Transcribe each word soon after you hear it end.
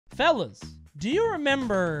Fellas, do you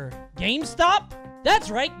remember GameStop?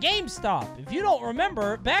 That's right, GameStop. If you don't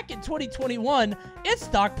remember, back in 2021, its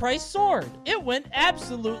stock price soared. It went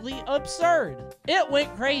absolutely absurd. It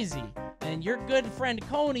went crazy. And your good friend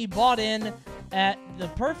Coney bought in at the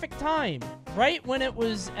perfect time, right when it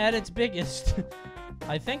was at its biggest.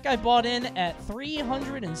 I think I bought in at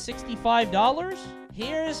 $365.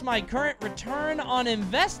 Here's my current return on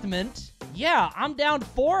investment. Yeah, I'm down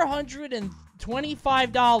 $425.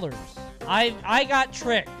 I got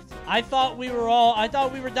tricked. I thought we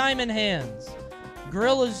were diamond hands.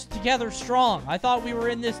 Gorillas together strong. I thought we were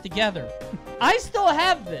in this together. I still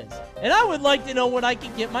have this, and I would like to know when I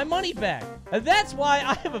can get my money back. And that's why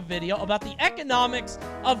I have a video about the economics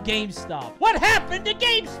of GameStop. What happened to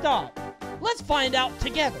GameStop? Let's find out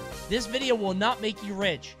together. This video will not make you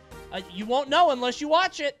rich. You won't know unless you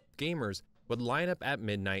watch it. Gamers would line up at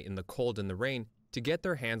midnight in the cold and the rain to get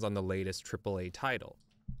their hands on the latest AAA title.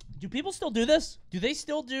 Do people still do this? Do they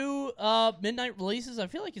still do midnight releases? I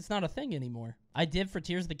feel like it's not a thing anymore. I did for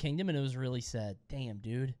Tears of the Kingdom, and it was really sad. Damn,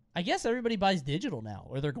 dude. I guess everybody buys digital now,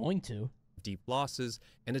 or they're going to. Deep losses,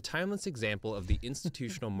 and a timeless example of the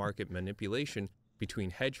institutional market manipulation between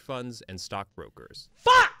hedge funds and stockbrokers.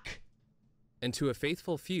 Fuck! And to a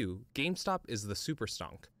faithful few, GameStop is the super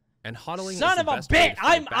stonk. And hodling Son is the of a best way to bitch!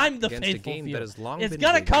 fight I'm back the against faithful a game few. that has long It's been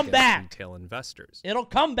gonna big come against back. retail investors. It'll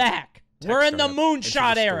come back. Tech We're in the startup, and to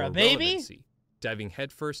moonshot era, restore baby. relevancy, diving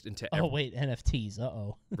headfirst into Oh, wait, NFTs.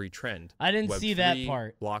 Uh-oh. every trend. I didn't see that Web3,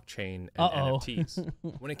 part. Blockchain, and Uh-oh. NFTs.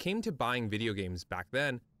 When it came to buying video games back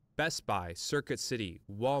then, Best Buy, Circuit City,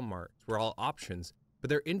 Walmart were all options,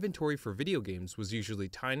 but their inventory for video games was usually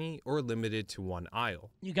tiny or limited to one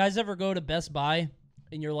aisle. You guys ever go to Best Buy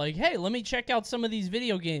and you're like, hey, let me check out some of these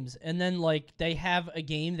video games, and then like they have a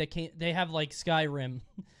game that they have like Skyrim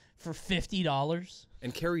for $50?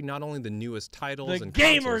 And carry not only the newest titles The and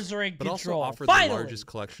gamers consoles, are in but control. also offer Finally, the largest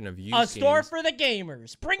collection of used a store games. for the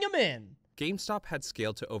gamers. Bring them in. GameStop had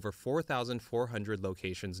scaled to over 4,400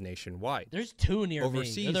 locations nationwide. There's two near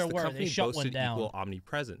Overseas, me. There the were. They company shut one boasted down. equal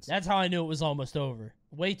omnipresence. That's how I knew it was almost over.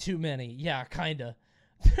 Way too many. Yeah, kinda.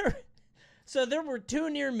 So there were two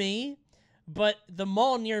near me, but the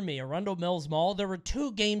mall near me, Arundel Mills Mall, there were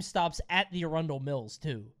two GameStops at the Arundel Mills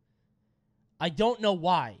too. I don't know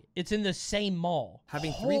why. It's in the same mall.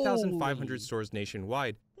 Having Holy. 3,500 stores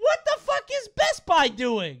nationwide, What the fuck is Best Buy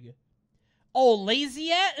doing? Oh,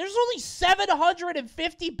 lazy at? There's only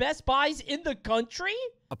 750 Best Buys in the country?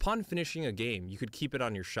 upon finishing a game, you could keep it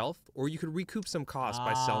on your shelf, or you could recoup some cost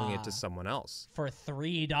by selling it to someone else. For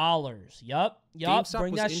 $3. Yup. GameStop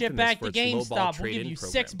Bring was that shit infamous back for to its lowball GameStop. We'll trade-in give you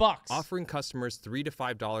program, $6. offering customers $3 to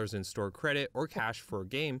 $5 in store credit or cash for a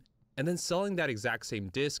game, and then selling that exact same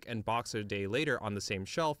disc and box a day later on the same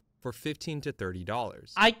shelf for $15 to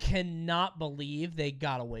 $30. I cannot believe they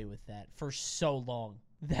got away with that for so long.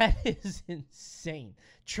 That is insane.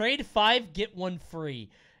 Trade 5, get 1 free.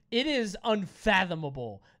 It is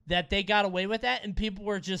unfathomable that they got away with that, and people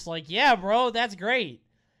were just like, yeah, bro, that's great.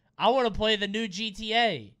 I want to play the new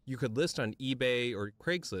GTA. You could list on eBay or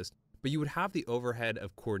Craigslist, but you would have the overhead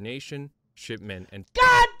of coordination, shipment, and...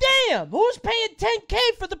 God damn! Who's paying $10K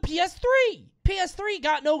for the PS3? PS3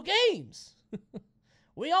 got no games.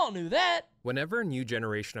 We all knew that. Whenever a new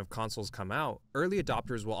generation of consoles come out, early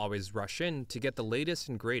adopters will always rush in to get the latest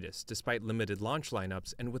and greatest despite limited launch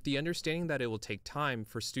lineups, and with the understanding that it will take time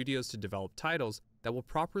for studios to develop titles that will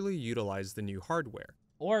properly utilize the new hardware.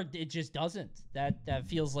 Or it just doesn't. That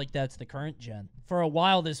feels like that's the current gen. For a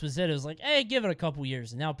while, this was it. It was like, hey, give it a couple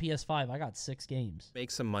years. And now PS5, I got 6 games.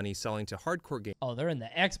 Make some money selling to hardcore Oh, they're in the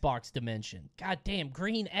Xbox dimension. God damn,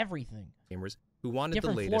 green everything. gamers who wanted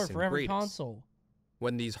Different the floor latest for and every greatest. console.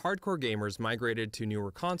 When these hardcore gamers migrated to newer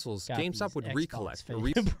consoles, Got GameStop these would Xbox recollect.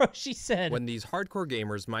 fans. Bro, she said. When these hardcore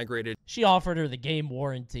gamers migrated She offered her the game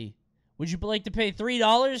warranty. Would you like to pay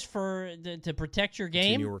 $3 to protect your to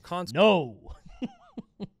game? newer consoles, No.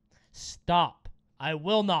 Stop. I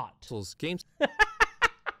will not. games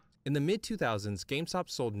in the mid-2000s, GameStop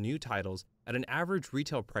sold new titles at an average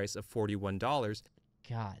retail price of $41.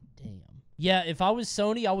 God damn. Yeah, if I was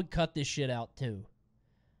Sony, I would cut this shit out too.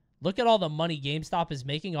 Look at all the money GameStop is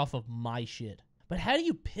making off of my shit. But how do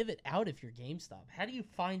you pivot out if you're GameStop? How do you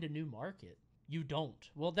find a new market? You don't.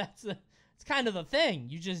 Well, it's kind of the thing.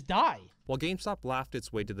 You just die. While GameStop laughed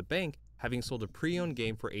its way to the bank, having sold a pre-owned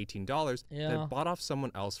game for $18 Yeah. that bought off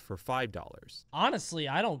someone else for $5. Honestly,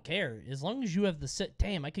 I don't care. As long as you have the set.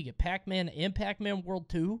 Damn, I could get Pac-Man and Pac-Man World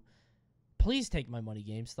 2. Please take my money,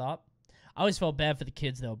 GameStop. I always felt bad for the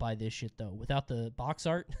kids, though, buy this shit, though. Without the box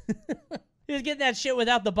art. He was getting that shit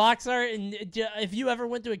without the box art, and if you ever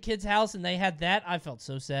went to a kid's house and they had that, I felt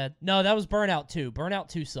so sad. No, that was Burnout 2. Burnout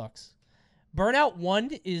 2 sucks. Burnout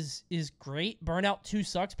 1 is great. Burnout 2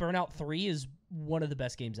 sucks. Burnout 3 is one of the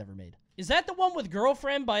best games ever made. Is that the one with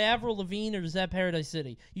Girlfriend by Avril Lavigne, or is that Paradise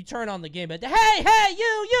City? You turn on the game, but hey,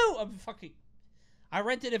 you! I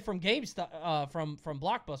rented it from Gamestop, from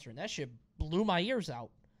Blockbuster, and that shit blew my ears out.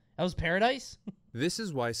 That was Paradise? This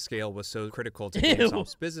is why scale was so critical to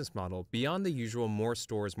GameStop's business model. Beyond the usual more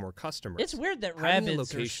stores, more customers. It's weird that having a Rabbids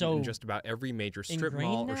location are so in just about every major strip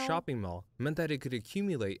mall or now? shopping mall meant that it could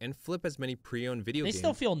accumulate and flip as many pre-owned video They games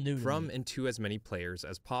still feel new to from me. and to as many players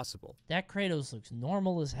as possible. That Kratos looks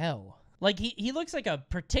normal as hell. Like, he looks like a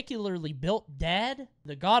particularly built dad.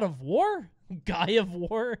 The god of war? Guy of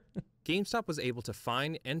war? GameStop was able to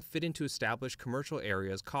find and fit into established commercial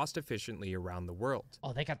areas cost efficiently around the world.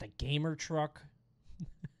 Oh, they got the gamer truck.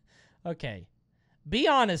 Okay. Be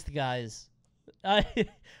honest, guys. I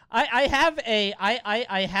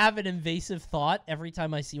have an invasive thought every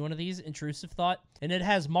time I see one of these, intrusive thought, and it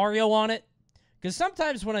has Mario on it. Because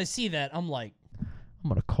sometimes when I see that, I'm like, I'm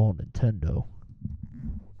going to call Nintendo.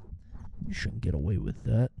 You shouldn't get away with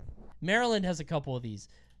that. Maryland has a couple of these.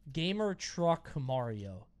 Gamer truck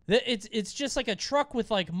Mario. It's just like a truck with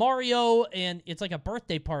like Mario, and it's like a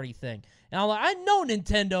birthday party thing. And I'm like, I know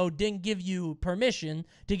Nintendo didn't give you permission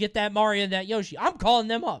to get that Mario and that Yoshi. I'm calling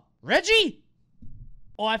them up. Reggie?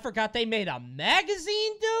 Oh, I forgot they made a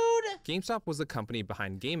magazine, dude? GameStop was the company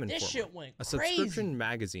behind Game Informer, This shit went a crazy. subscription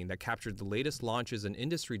magazine that captured the latest launches and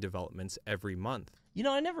industry developments every month. You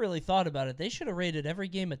know, I never really thought about it. They should have rated every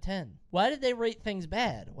game a 10. Why did they rate things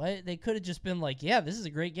bad? Why they could have just been like, yeah, this is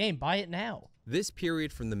a great game. Buy it now. This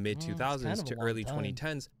period from the mid-2000s kind of a to long early time.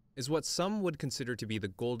 2010s is what some would consider to be the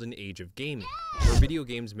golden age of gaming, where video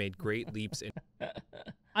games made great leaps in.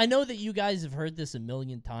 I know that you guys have heard this a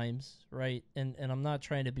million times, right? And I'm not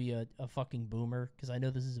trying to be a fucking boomer, because I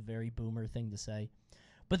know this is a very boomer thing to say.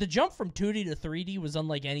 But the jump from 2D to 3D was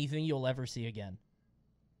unlike anything you'll ever see again.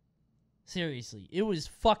 Seriously, it was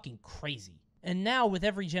fucking crazy. And now with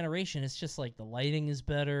every generation, it's just like the lighting is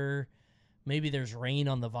better. Maybe there's rain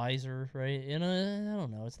on the visor, right? And I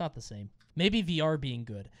don't know. It's not the same. Maybe VR being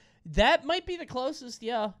good. That might be the closest,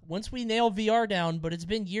 yeah. Once we nail VR down, but it's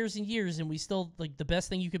been years and years, and we still, like, the best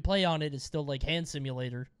thing you could play on it is still, like, Hand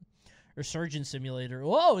Simulator or Surgeon Simulator.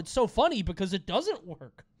 Oh, it's so funny because it doesn't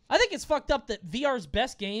work. I think it's fucked up that VR's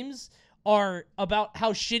best games are about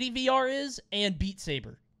how shitty VR is and Beat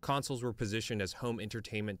Saber. Consoles were positioned as home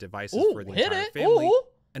entertainment devices Ooh, for the hit entire it. family, Ooh.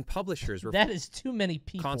 and publishers were That is too many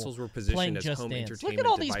people. Consoles were playing positioned as Just home Dance. entertainment Look at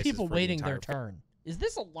all these devices people for the waiting entire their turn. Is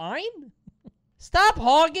this a line? Stop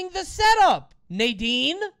hogging the setup,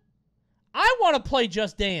 Nadine. I want to play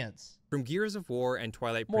Just Dance. From Gears of War and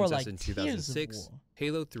Twilight More Princess like in Tears of 2006, War.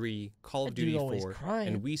 Halo 3, Call of That dude Duty always 4, crying.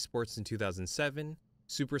 and Wii Sports in 2007,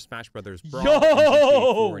 Super Smash Bros. Brawl Yo! and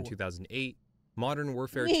GTA 4 in 2008, Modern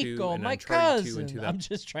Warfare 2 Nico, and my Uncharted 2 in cousin. I'm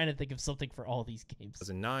just trying to think of something for all these games.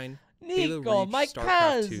 2009, Nico, Halo Reach, my StarCraft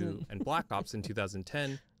cousin. 2, and Black Ops in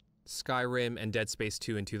 2010, Skyrim and Dead Space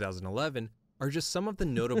 2 in 2011 are just some of the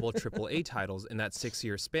notable AAA titles in that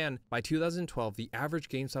 6-year span. By 2012, the average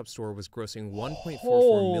GameStop store was grossing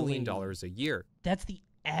 $1.44 million a year. That's the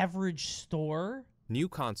average store? New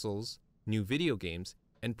consoles, new video games,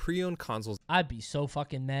 and pre-owned consoles. I'd be so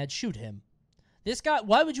fucking mad. Shoot him. This guy,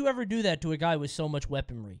 why would you ever do that to a guy with so much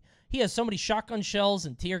weaponry? He has so many shotgun shells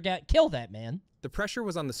and tear gas. Kill that man. The pressure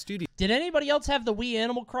was on the studio. Did anybody else have the Wii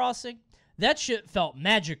Animal Crossing? That shit felt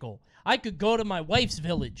magical. I could go to my wife's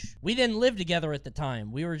village. We didn't live together at the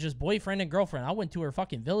time. We were just boyfriend and girlfriend. I went to her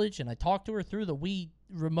fucking village and I talked to her through the Wii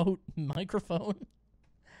remote microphone.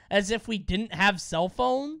 As if we didn't have cell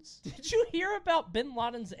phones. Did you hear about Bin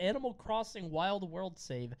Laden's Animal Crossing Wild World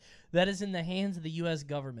save that is in the hands of the U.S.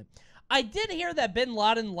 government? I did hear that Bin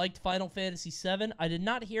Laden liked Final Fantasy VII. I did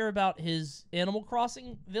not hear about his Animal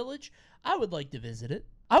Crossing village. I would like to visit it.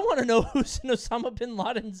 I want to know who's in Osama Bin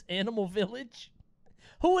Laden's animal village.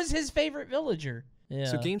 Who was his favorite villager? Yeah.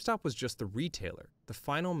 So GameStop was just the retailer, the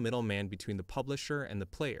final middleman between the publisher and the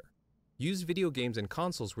player. Used video games and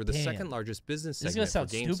consoles were the second largest business This segment is going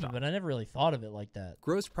for to sound GameStop. stupid, but I never really thought of it like that.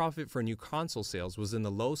 Gross profit for new console sales was in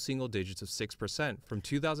the low single digits of 6% from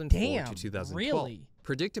 2004 to 2012. Really?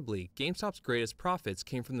 Predictably, GameStop's greatest profits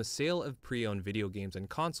came from the sale of pre-owned video games and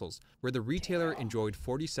consoles, where the retailer enjoyed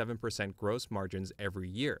 47% gross margins every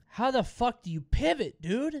year. How the fuck do you pivot,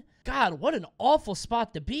 dude? God, what an awful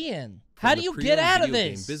spot to be in. From How the do you get pre-owned out of video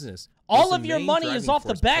game this? business All of your money is off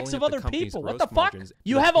the backs of other people. What the fuck?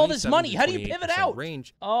 You have all this money. How do you pivot out?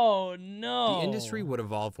 Oh, no. The industry would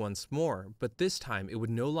evolve once more, but this time it would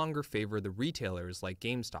no longer favor the retailers like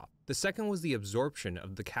GameStop. The second was the absorption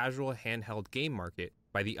of the casual handheld game market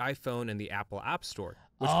by the iPhone and the Apple App Store,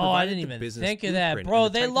 which I didn't even think of that, bro.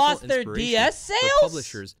 They lost their DS sales? For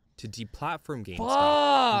publishers to deplatform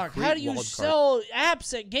GameStop. Fuck, how do you sell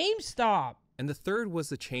apps at GameStop? And the third was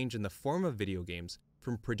the change in the form of video games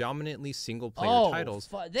from predominantly single-player titles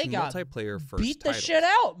to multiplayer first beat the titles. shit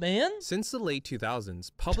out, man. Since the late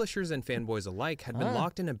 2000s, publishers and fanboys alike had been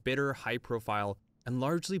locked in a bitter, high-profile, and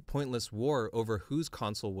largely pointless war over whose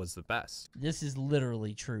console was the best. This is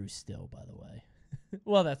literally true still, by the way.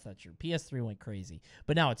 Well, that's not true. PS3 went crazy,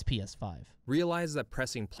 but now it's PS5. Realize that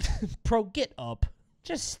pressing Bro, get up.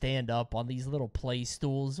 Just stand up on these little play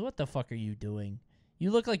stools. What the fuck are you doing? You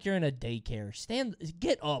look like you're in a daycare.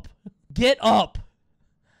 Get up. Get up.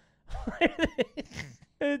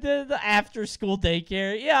 the after-school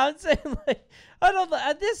daycare. Yeah, I'm saying, like, I don't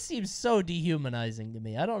know. This seems so dehumanizing to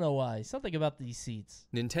me. I don't know why. Something about these seats.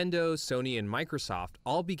 Nintendo, Sony, and Microsoft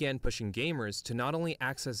all began pushing gamers to not only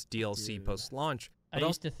access DLC post-launch, I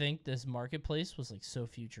used to think this marketplace was like so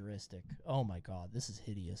futuristic. Oh my god, this is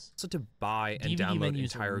hideous. Also to buy and download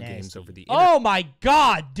entire games over the internet. Oh my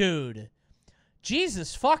god, dude.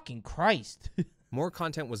 Jesus fucking Christ. More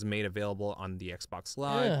content was made available on the Xbox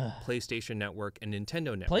Live, PlayStation Network, and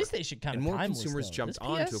Nintendo Network. PlayStation kind of and more consumers jumped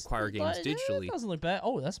on to acquire games digitally. It doesn't look bad.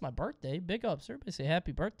 Oh, that's my birthday. Big ups. Everybody say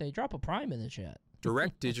happy birthday. Drop a prime in the chat.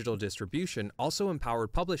 Direct digital distribution also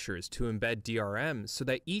empowered publishers to embed DRM so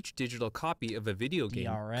that each digital copy of a video game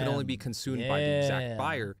could only be consumed by the exact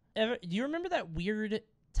buyer. Do you remember that weird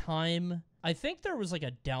time? I think there was like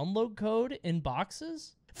a download code in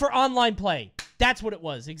boxes for online play. That's what it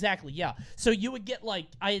was. Exactly. Yeah. So you would get, like,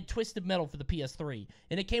 I had Twisted Metal for the PS3,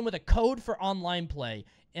 and it came with a code for online play,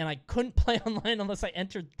 and I couldn't play online unless I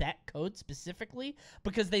entered that code specifically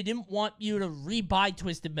because they didn't want you to rebuy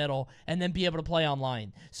Twisted Metal and then be able to play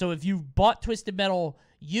online. So if you bought Twisted Metal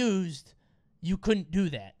used, you couldn't do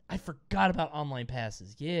that. I forgot about online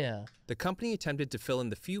passes. Yeah. The company attempted to fill in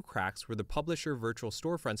the few cracks where the publisher virtual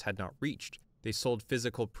storefronts had not reached. They sold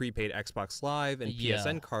physical prepaid Xbox Live and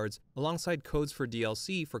PSN cards alongside codes for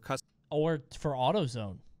DLC for customers. Or for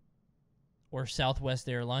AutoZone. Or Southwest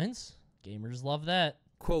Airlines. Gamers love that.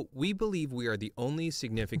 Quote, "We believe we are the only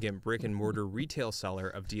significant brick-and-mortar retail seller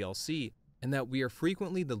of DLC, and that we are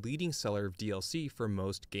frequently the leading seller of DLC for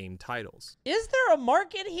most game titles." Is there a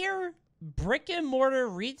market here? Brick-and-mortar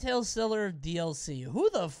retail seller of DLC. Who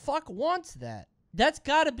the fuck wants that? That's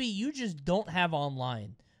gotta be you just don't have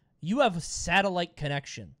online. You have a satellite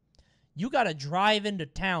connection. You gotta drive into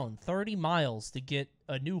town 30 miles to get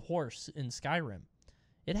a new horse in Skyrim.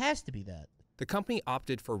 It has to be that. The company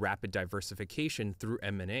opted for rapid diversification through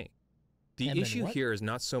M&A. The issue here is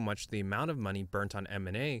not so much the amount of money burnt on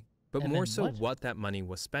M&A, but more so what that money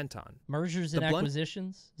was spent on. Mergers and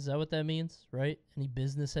acquisitions? Is that what that means, right? Any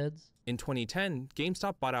business heads? In 2010,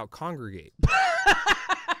 GameStop bought out Congregate.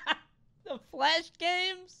 The Flash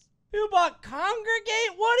games? You bought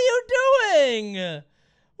Congregate? What are you doing?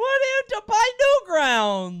 What are you to buy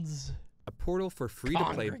Newgrounds? A portal for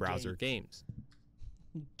free-to-play browser games.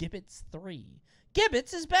 Gibbets 3.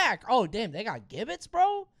 Gibbets is back. Oh, damn, they got Gibbets,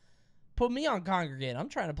 bro? Put me on Congregate. I'm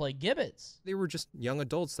trying to play Gibbets. They were just young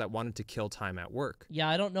adults that wanted to kill time at work. Yeah,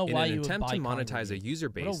 I don't know why you would buy Congregate. In an attempt to monetize a user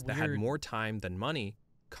base that had more time than money,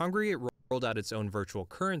 Congregate rolled out its own virtual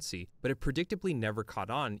currency, but it predictably never caught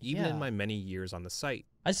on, even in my many years on the site.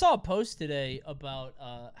 I saw a post today about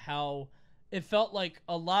how it felt like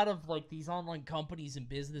a lot of like these online companies and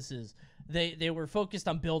businesses, they were focused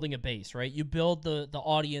on building a base, right? You build the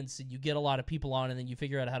audience and you get a lot of people on and then you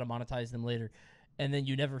figure out how to monetize them later. And then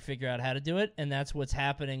you never figure out how to do it. And that's what's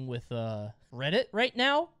happening with Reddit right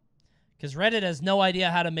now. Because Reddit has no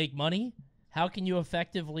idea how to make money. How can you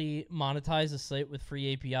effectively monetize a site with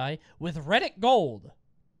free API? With Reddit Gold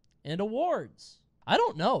and awards. I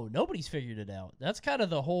don't know. Nobody's figured it out. That's kind of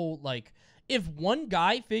the whole, like, if one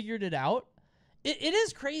guy figured it out, it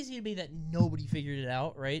is crazy to me that nobody figured it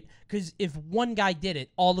out, right? Because if one guy did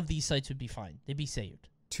it, all of these sites would be fine. They'd be saved.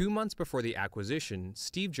 2 months before the acquisition,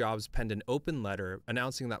 Steve Jobs penned an open letter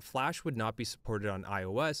announcing that Flash would not be supported on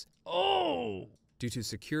iOS due to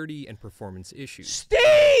security and performance issues.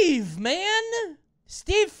 Steve, man!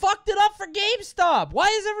 Steve fucked it up for GameStop. Why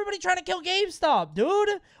is everybody trying to kill GameStop,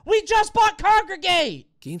 dude? We just bought Congregate!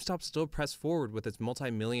 GameStop still pressed forward with its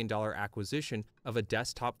multi-million-dollar acquisition of a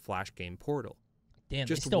desktop Flash game portal. Damn,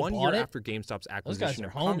 just they still 1 bought year it? After GameStop's acquisition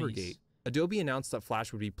of Congregate, Adobe announced that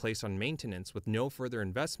Flash would be placed on maintenance with no further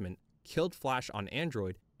investment, killed Flash on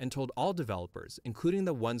Android, and told all developers, including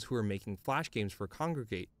the ones who were making Flash games for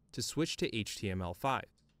Congregate, to switch to HTML5.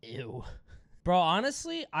 Ew. Bro,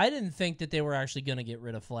 honestly, I didn't think that they were actually going to get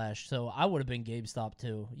rid of Flash, so I would have been GameStop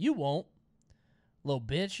too. You won't. Little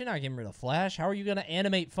bitch, you're not getting rid of Flash. How are you going to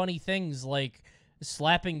animate funny things like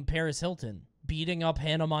slapping Paris Hilton, beating up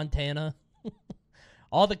Hannah Montana?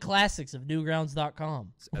 All the classics of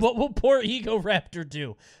Newgrounds.com. What will poor Ego Raptor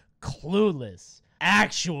do? Clueless.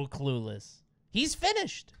 Actual clueless. He's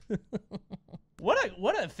finished.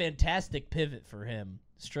 What a fantastic pivot for him.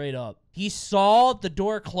 Straight up. He saw the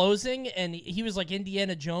door closing, and he was like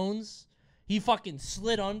Indiana Jones. He fucking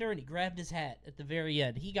slid under, and he grabbed his hat at the very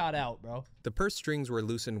end. He got out, bro. The purse strings were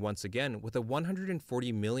loosened once again with a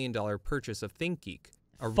 $140 million purchase of ThinkGeek.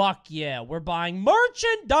 Fuck yeah, we're buying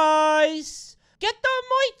merchandise. Get the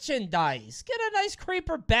merchandise. Get a nice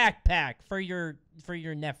creeper backpack for your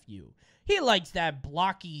nephew. He likes that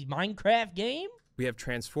blocky Minecraft game. We have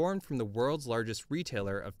transformed from the world's largest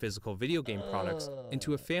retailer of physical video game products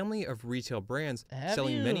into a family of retail brands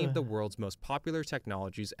selling many of the world's most popular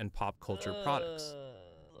technologies and pop culture products.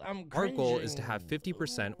 Our goal is to have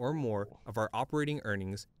 50% or more of our operating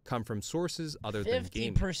earnings come from sources other than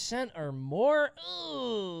gaming. 50% or more?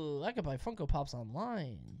 Ooh, I could buy Funko Pops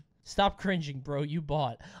online. Stop cringing, bro. You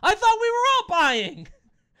bought. I thought we were all buying.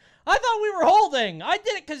 I thought we were holding. I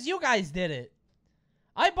did it because you guys did it.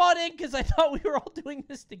 I bought in because I thought we were all doing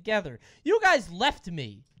this together. You guys left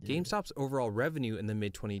me. GameStop's overall revenue in the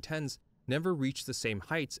mid-2010s never reached the same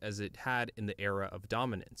heights as it had in the era of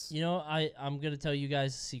dominance. You know, I'm going to tell you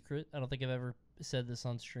guys a secret. I don't think I've ever said this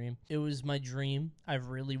on stream. It was my dream. I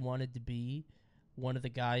really wanted to be one of the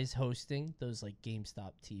guys hosting those, like,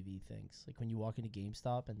 GameStop TV things. Like, when you walk into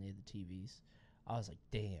GameStop and they have the TVs. I was like,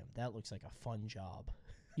 damn, that looks like a fun job.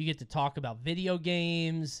 You get to talk about video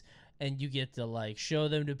games, and you get to, like, show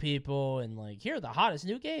them to people, and, like, here are the hottest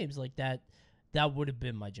new games. Like, that would have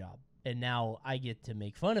been my job. And now I get to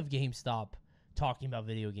make fun of GameStop talking about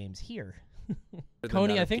video games here.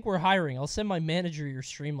 Coney, I think we're hiring. I'll send my manager your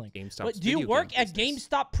stream link. GameStop's do you work at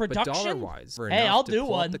GameStop Production? But dollar-wise, hey, I'll do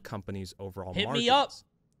one. The company's overall Hit margins. me up.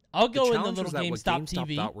 I'll go in the little was that GameStop what GameStop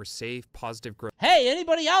TV. Thought were safe, positive growth. Hey,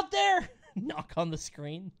 anybody out there? Knock on the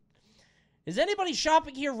screen. Is anybody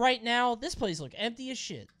shopping here right now? This place look empty as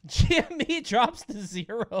shit. GME drops to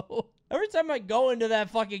 0. Every time I go into that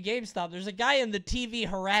fucking GameStop, there's a guy in the TV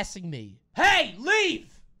harassing me. Hey,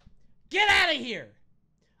 leave! Get out of here!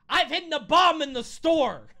 I've hidden a bomb in the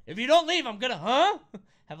store. If you don't leave, I'm gonna,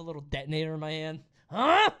 have a little detonator in my hand.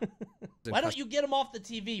 Why don't you get him off the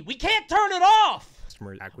TV? We can't turn it off!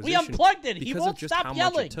 We unplugged it. He won't stop yelling. Because of just how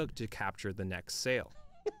much it took to capture the next sale.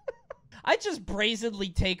 I just brazenly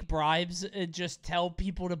take bribes and just tell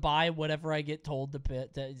people to buy whatever I get told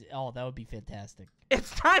to oh, that would be fantastic.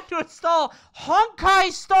 It's time to install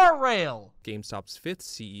Honkai Star Rail. GameStop's 5th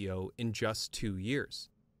CEO in just 2 years.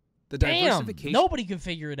 The Damn, diversification. Nobody could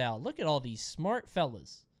figure it out. Look at all these smart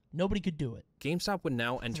fellas. Nobody could do it. GameStop would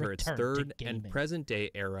now enter its third and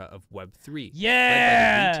present-day era of Web3. Yeah!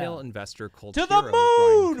 Led by the retail investor cult to hero, the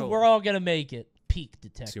Ryan moon! Coe. We're all gonna make it. Peak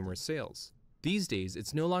detective. Consumer sales. These days,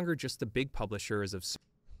 it's no longer just the big publishers of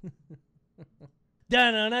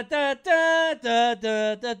da da da da da da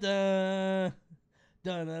da da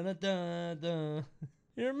da da da da.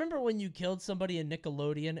 You remember when you killed somebody in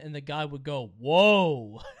Nickelodeon and the guy would go,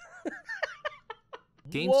 "Whoa."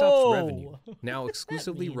 GameStop's Whoa. revenue, now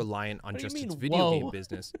exclusively reliant on just its video game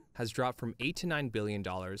business, has dropped from $8 to $9 billion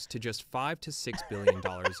to just $5 to $6 billion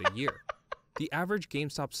a year. The average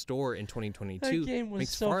GameStop store in 2022 makes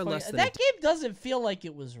so far funny. less than that game doesn't feel like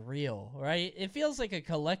it was real, right? It feels like a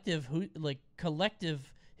collective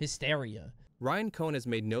hysteria. Ryan Coe has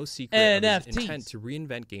made no secret of his intent to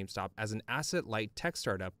reinvent GameStop as an asset-light tech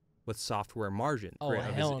startup with software margin. Oh,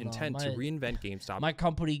 hell no. To reinvent GameStop. My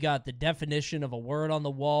company got the definition of a word on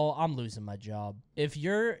the wall. I'm losing my job. If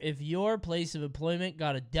your place of employment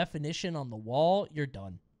got a definition on the wall, you're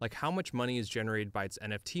done. Like how much money is generated by its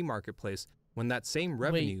NFT marketplace when that same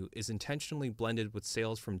revenue is intentionally blended with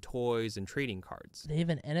sales from toys and trading cards. They have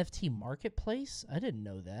an NFT marketplace? I didn't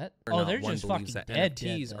know that. They're just fucking dead.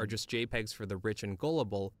 NFTs are just JPEGs for the rich and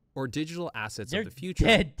gullible, or digital assets of the future.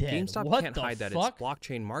 Dead. GameStop can't hide that its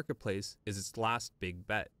blockchain marketplace is its last big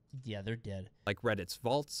bet. Yeah, they're dead. Like Reddit's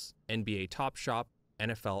Vaults, NBA Top Shop,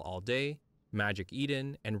 NFL All Day, Magic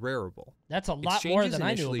Eden, and Rarible. That's a lot more than I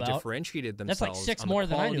knew initially about. differentiated themselves That's like 6 on more the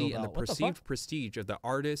than I knew quality about. and the perceived prestige of the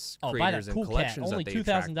artists, buy creators, that cool and collections cat. Only that they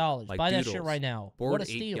attract, $2,000. like buy that Doodles, shit right now. Bored What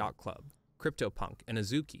a Ape steal. Yacht Club, CryptoPunk, and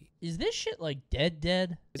Azuki. Is this shit like dead?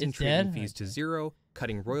 Isn't It's trading dead? fees to 0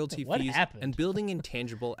 cutting royalty What fees, happened? and building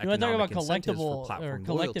intangible You want to talk economic about incentives for collectible or platform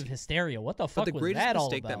collective loyalty. hysteria? What the fuck But the was greatest that all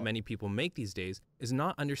mistake about? that many people make these days is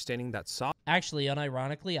not understanding that software Actually,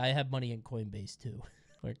 unironically, I have money in Coinbase too.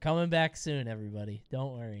 We're coming back soon, everybody.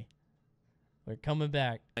 Don't worry. We're coming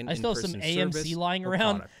back. I still have some AMC lying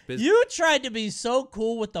around. You tried to be so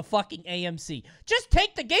cool with the fucking AMC. Just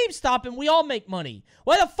take the GameStop and we all make money.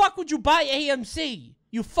 Why the fuck would you buy AMC?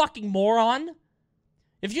 You fucking moron.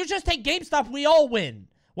 If you just take GameStop, we all win.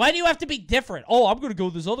 Why do you have to be different? Oh, I'm going to go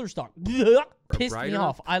with this other stock. Pissed me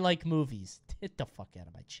off. I like movies. Get the fuck out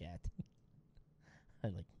of my chat.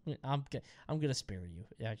 I'm gonna spare you.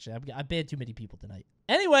 Actually, I banned too many people tonight.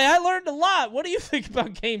 Anyway, I learned a lot. What do you think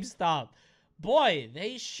about GameStop? Boy,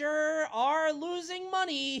 they sure are losing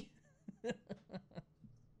money.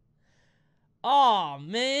 Aw,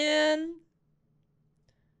 man.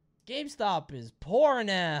 GameStop is poor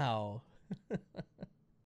now.